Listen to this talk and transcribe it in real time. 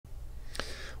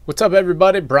What's up,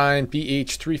 everybody? Brian,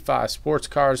 BH35 Sports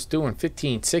Cars, doing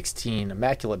 15-16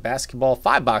 Immaculate Basketball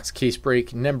 5-box case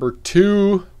break number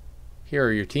 2. Here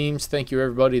are your teams. Thank you,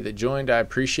 everybody that joined. I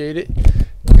appreciate it.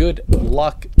 Good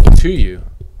luck to you.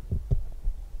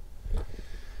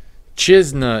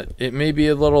 Chiznut, it may be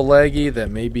a little laggy.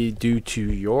 That may be due to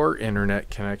your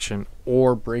internet connection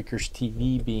or Breakers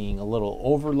TV being a little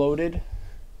overloaded,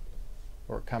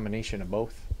 or a combination of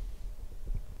both.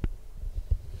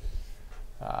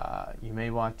 You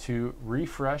may want to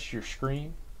refresh your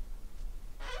screen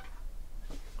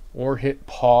or hit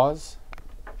pause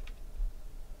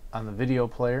on the video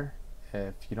player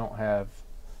if you don't have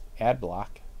ad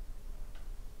block.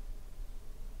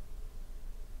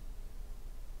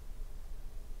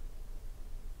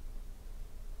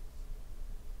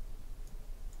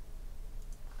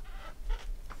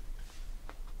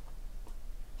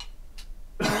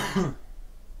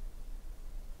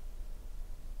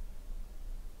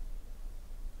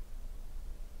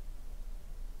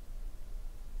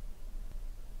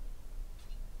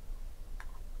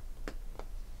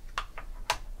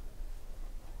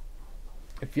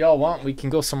 If y'all want, we can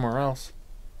go somewhere else.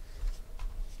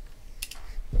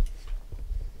 Did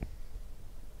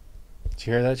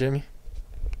you hear that, Jimmy?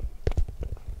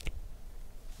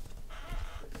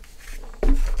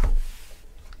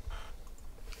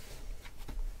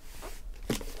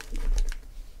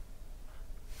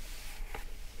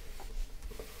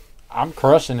 I'm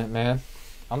crushing it, man.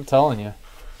 I'm telling you.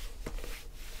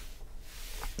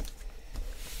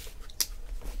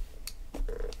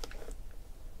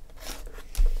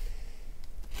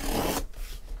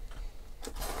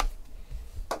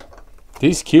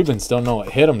 These Cubans don't know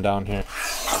what hit them down here.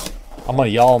 I'm a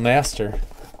y'all master.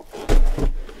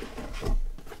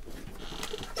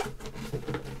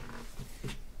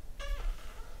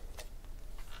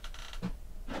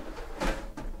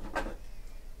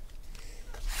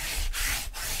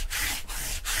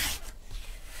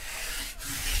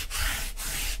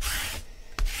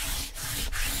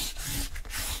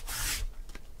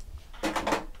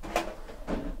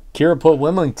 Kira put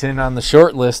Wilmington on the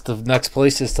short list of next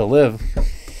places to live.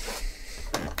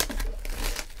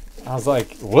 I was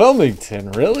like,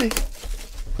 Wilmington, really?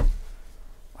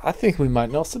 I think we might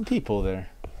know some people there.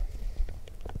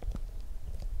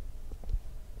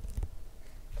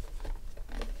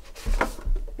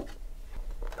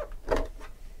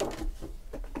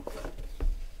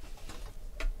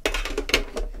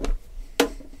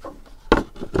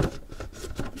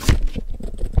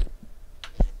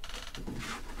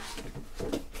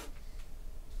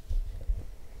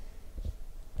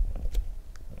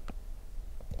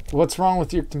 What's wrong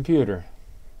with your computer,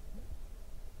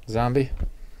 Zombie?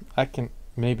 I can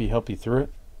maybe help you through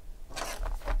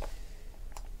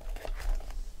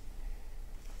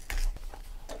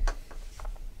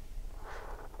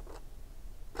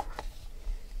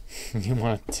it. You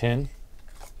want a tin?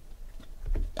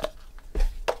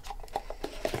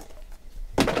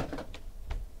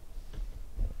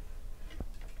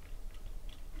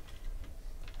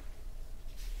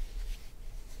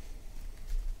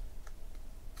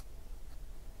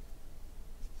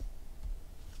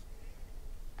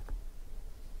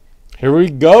 Here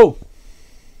we go.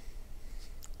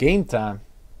 Game time.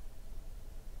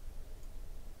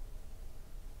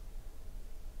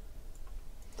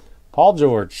 Paul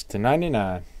George to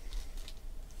 99.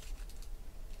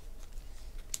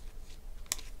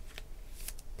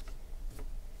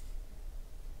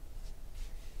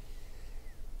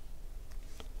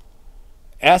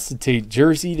 Acetate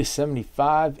jersey to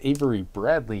 75. Avery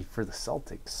Bradley for the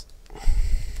Celtics.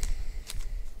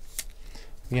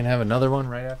 You gonna have another one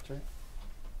right after it?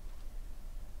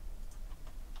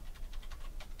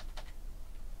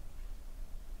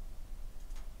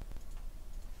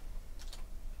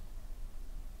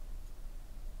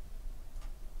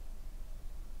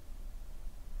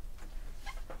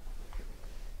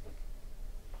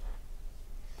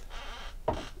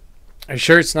 Are you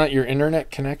sure it's not your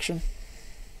internet connection?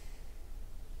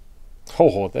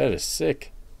 Oh, that is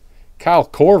sick. Kyle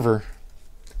Korver.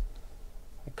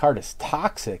 That card is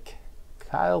toxic.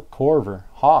 Kyle Korver.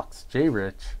 Hawks. J.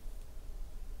 Rich.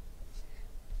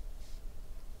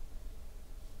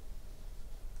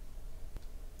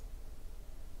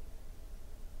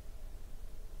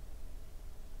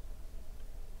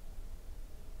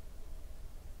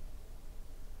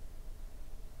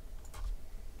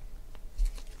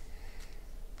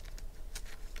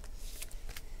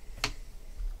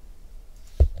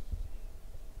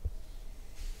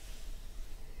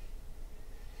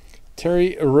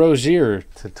 Terry Rozier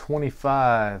to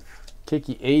 25.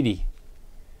 Kiki 80.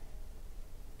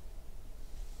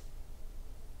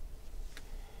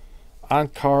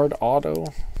 On-card auto.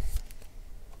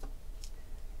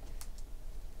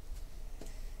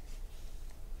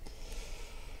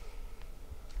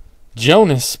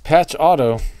 Jonas, patch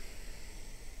auto.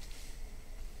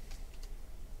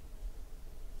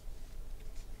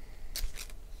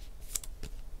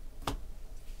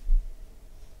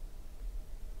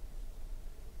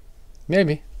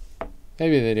 Maybe.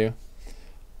 Maybe they do.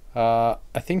 I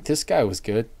think this guy was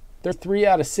good. They're 3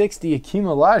 out of 60. Akeem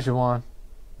Olajuwon.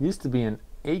 Used to be an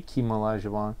Akeem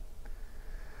Olajuwon.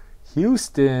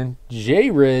 Houston,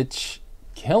 J. Rich,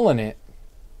 killing it.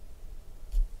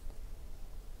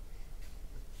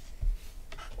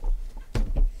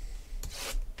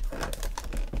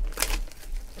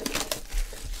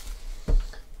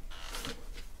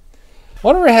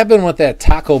 Whatever happened with that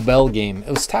Taco Bell game?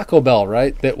 It was Taco Bell,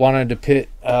 right? That wanted to pit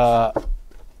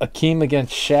Akeem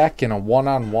against Shaq in a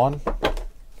one-on-one.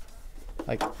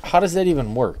 Like, how does that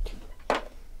even work?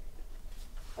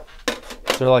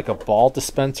 Is there like a ball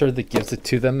dispenser that gives it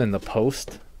to them in the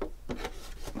post?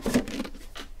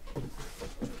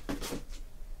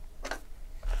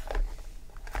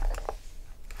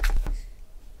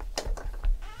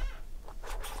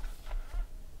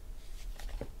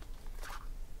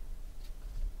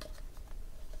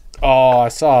 Oh, I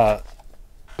saw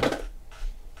it.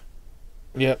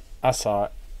 Yep, I saw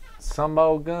it.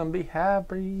 Somebody gonna be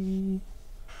happy.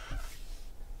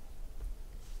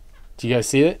 Do you guys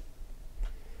see it?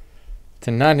 To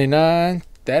 99,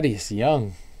 Thaddeus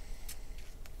Young.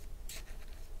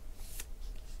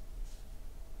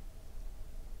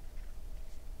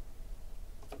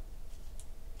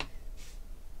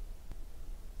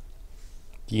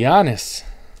 Giannis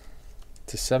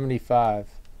to 75.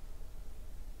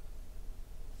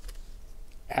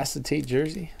 Acetate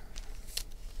jersey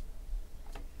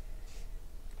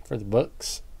for the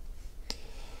Bucks.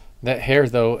 That hair,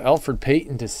 though, Elfrid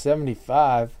Payton to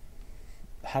 75.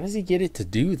 How does he get it to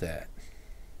do that?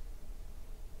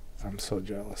 I'm so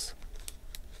jealous.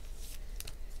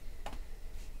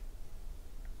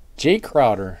 Jay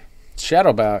Crowder,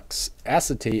 Shadowbox,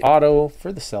 acetate auto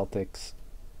for the Celtics.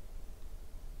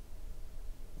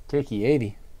 Kiki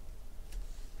 80.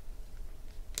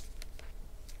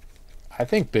 I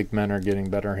think big men are getting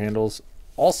better handles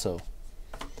also.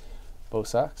 Bo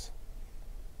Sox.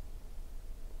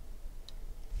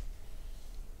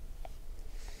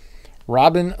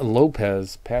 Robin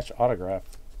Lopez, patch autograph.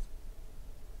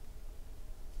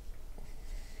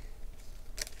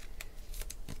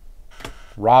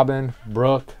 Robin,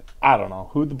 Brooke, I don't know.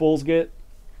 Who'd the Bulls get?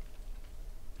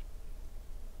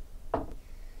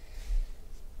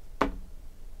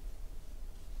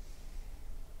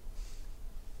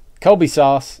 Kobe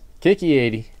Sauce, Kiki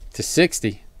 80 to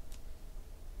 60.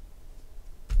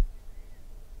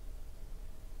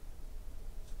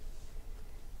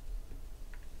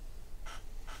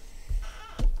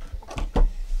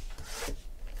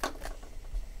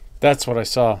 That's what I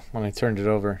saw when I turned it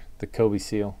over, the Kobe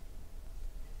seal.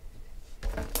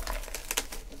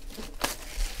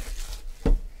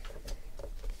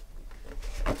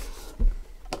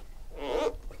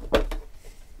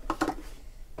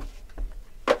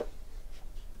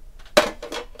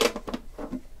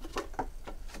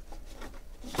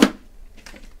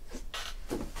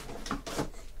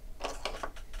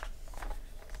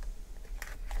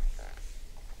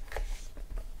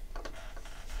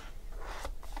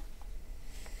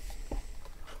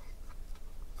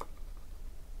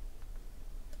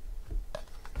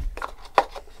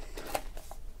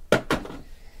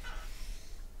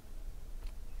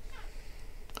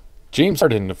 James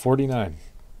Harden to 49.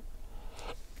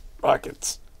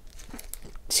 Rockets.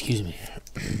 Excuse me.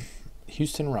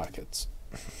 Houston Rockets.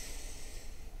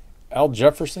 Al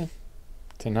Jefferson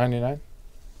to 99.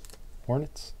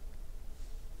 Hornets.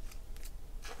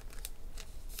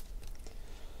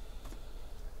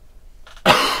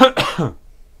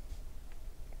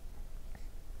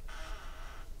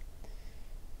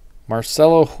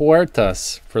 Marcelo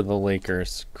Huertas for the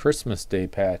Lakers. Christmas Day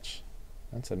patch.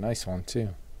 That's a nice one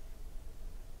too.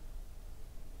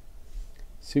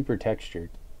 Super textured.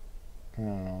 I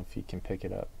don't know if you can pick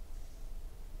it up.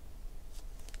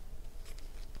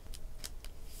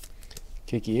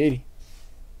 Kiki 80.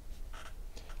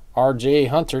 RJ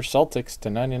Hunter, Celtics to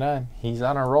 99. He's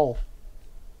on a roll.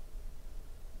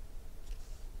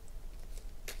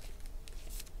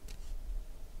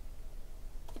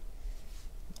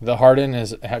 The Harden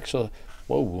is actually,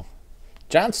 whoa.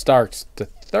 John Starks to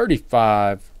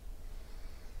 35.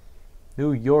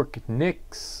 New York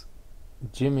Knicks.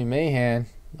 Jimmy Mahan.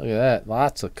 Look at that.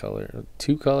 Lots of color.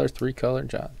 2 color, 3 color.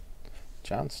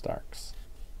 John Starks.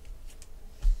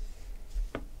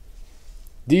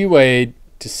 D-Wade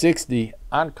to 60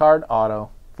 on card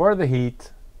auto for the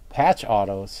Heat. Patch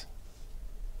autos.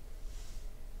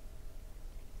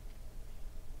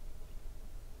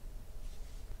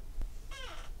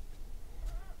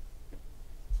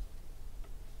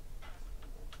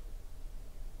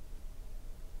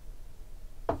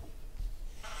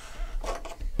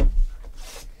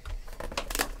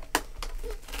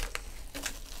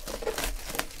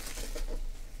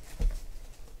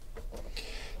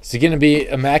 Is it going to be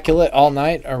Immaculate all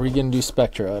night? Or are we going to do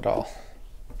Spectra at all?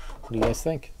 What do you guys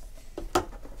think?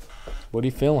 What are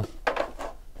you feeling?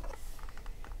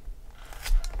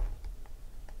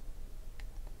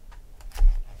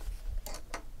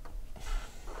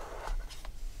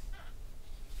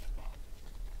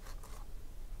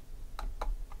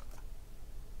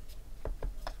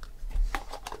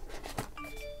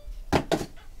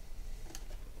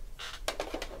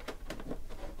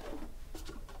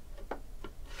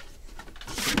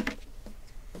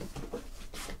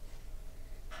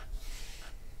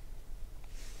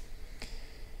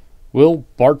 Will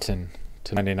Barton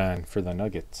to 99 for the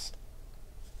Nuggets.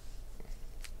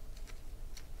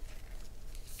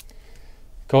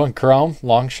 Going Chrome,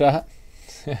 long shot.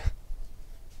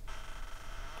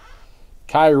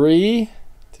 Kyrie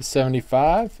to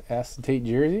 75, acetate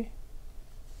jersey.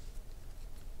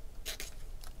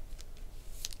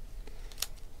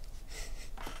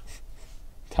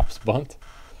 Tops bunt.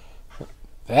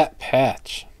 That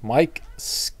patch. Mike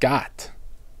Scott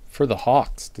for the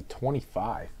Hawks to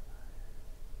 25.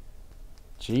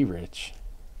 G Rich.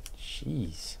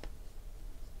 Jeez.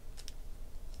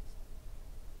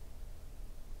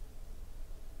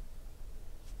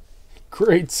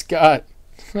 Great Scott.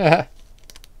 I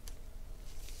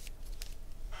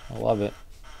love it.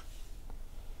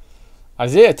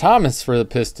 Isaiah Thomas for the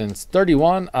Pistons.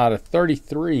 31 out of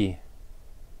 33.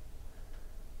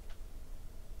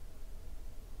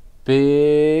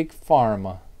 Big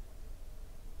Pharma.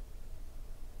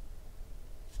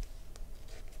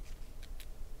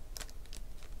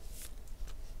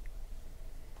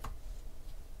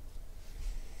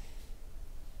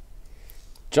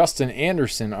 Justin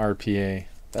Anderson RPA.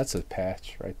 That's a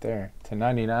patch right there. To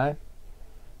 99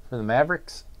 for the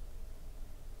Mavericks.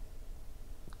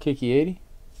 Kiki 80.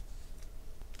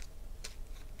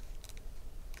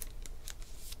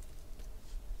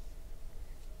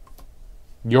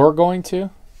 You're going to?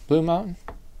 Blue Mountain?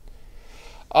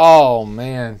 Oh,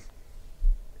 man.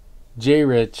 J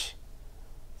Rich.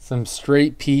 Some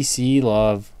straight PC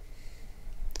love.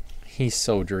 He's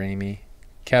so dreamy.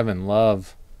 Kevin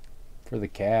Love for the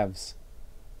Cavs.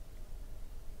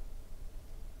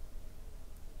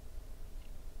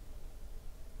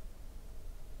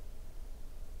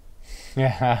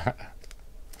 Yeah.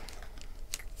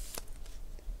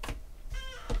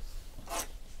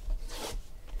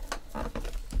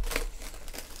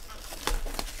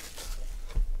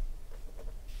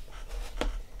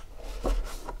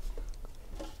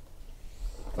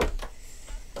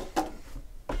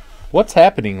 What's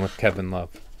happening with Kevin Love?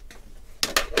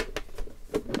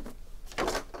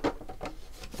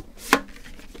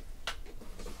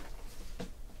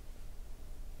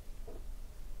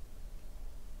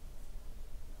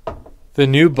 The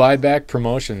new buyback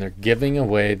promotion, they're giving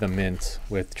away the mint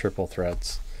with triple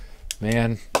threads.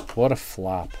 Man, what a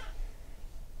flop.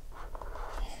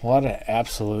 What an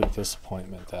absolute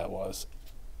disappointment that was.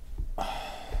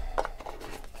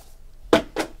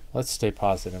 Let's stay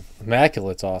positive.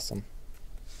 Immaculate's awesome.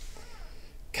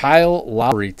 Kyle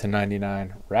Lowry to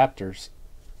 99. Raptors.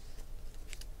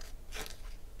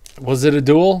 Was it a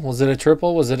dual? Was it a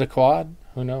triple? Was it a quad?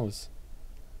 Who knows?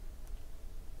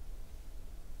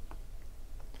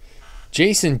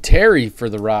 Jason Terry for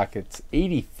the Rockets.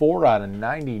 84 out of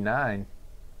 99.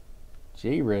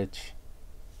 J Rich.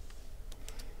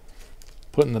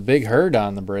 Putting the big herd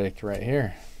on the break right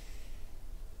here.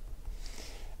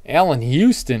 Allen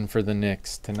Houston for the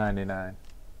Knicks to 99.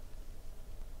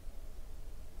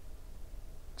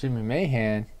 Jimmy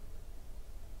Mahan.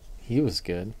 He was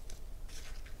good.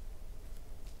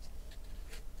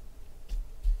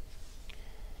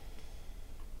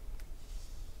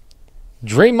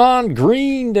 Draymond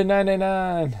Green to 99.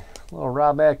 A little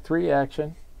Roback 3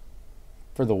 action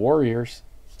for the Warriors.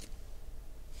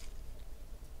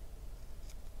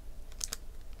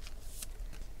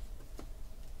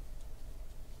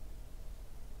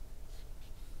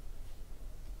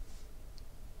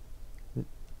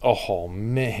 Oh,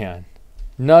 man.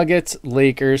 Nuggets,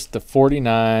 Lakers to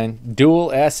 49.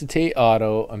 Dual acetate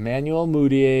auto. Emmanuel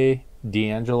Mudiay,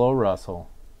 D'Angelo Russell.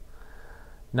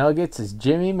 Nuggets is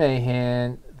Jimmy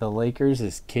Mahan. The Lakers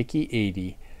is Kiki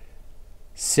 80.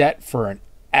 Set for an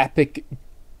epic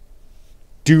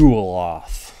dual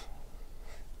off.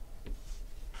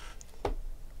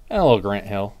 And a little Grant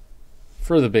Hill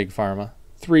for the Big Pharma.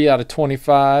 3 out of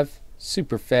 25.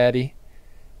 Super fatty.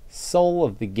 Soul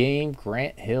of the game,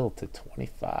 Grant Hill to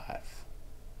 25.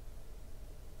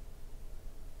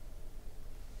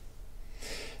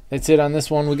 That's it on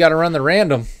this one. We got to run the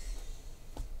random.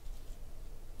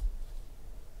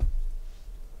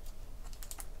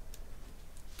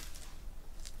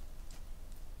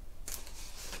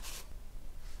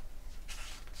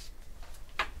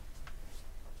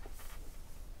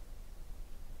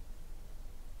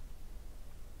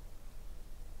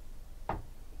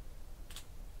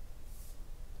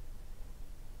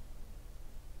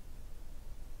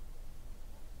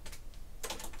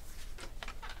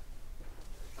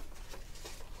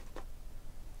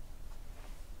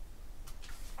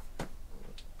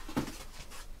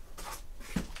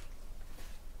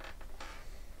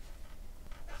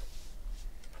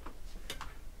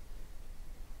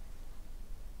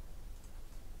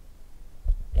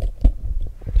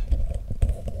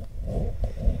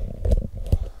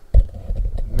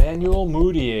 Emmanuel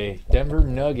Mudiay, Denver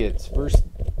Nuggets versus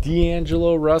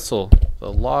D'Angelo Russell,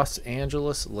 the Los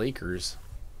Angeles Lakers.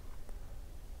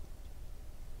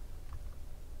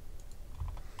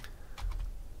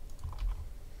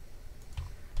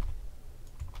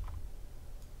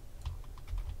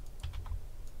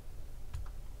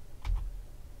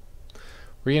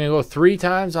 We're going to go 3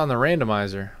 times on the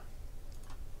randomizer.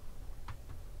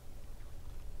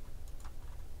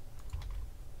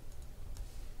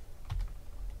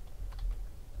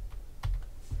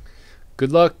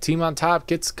 Good luck. Team on top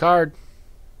gets the card.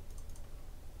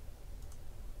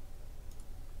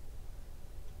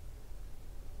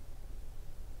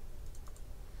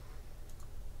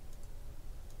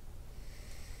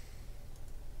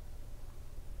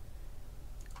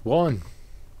 One,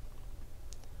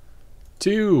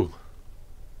 2,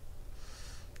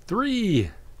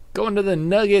 3. Going to the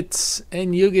Nuggets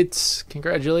and Yugits.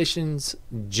 Congratulations,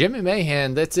 Jimmy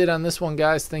Mahan. That's it on this one,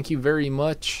 guys. Thank you very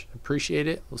much. Appreciate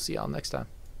it. We'll see y'all next time.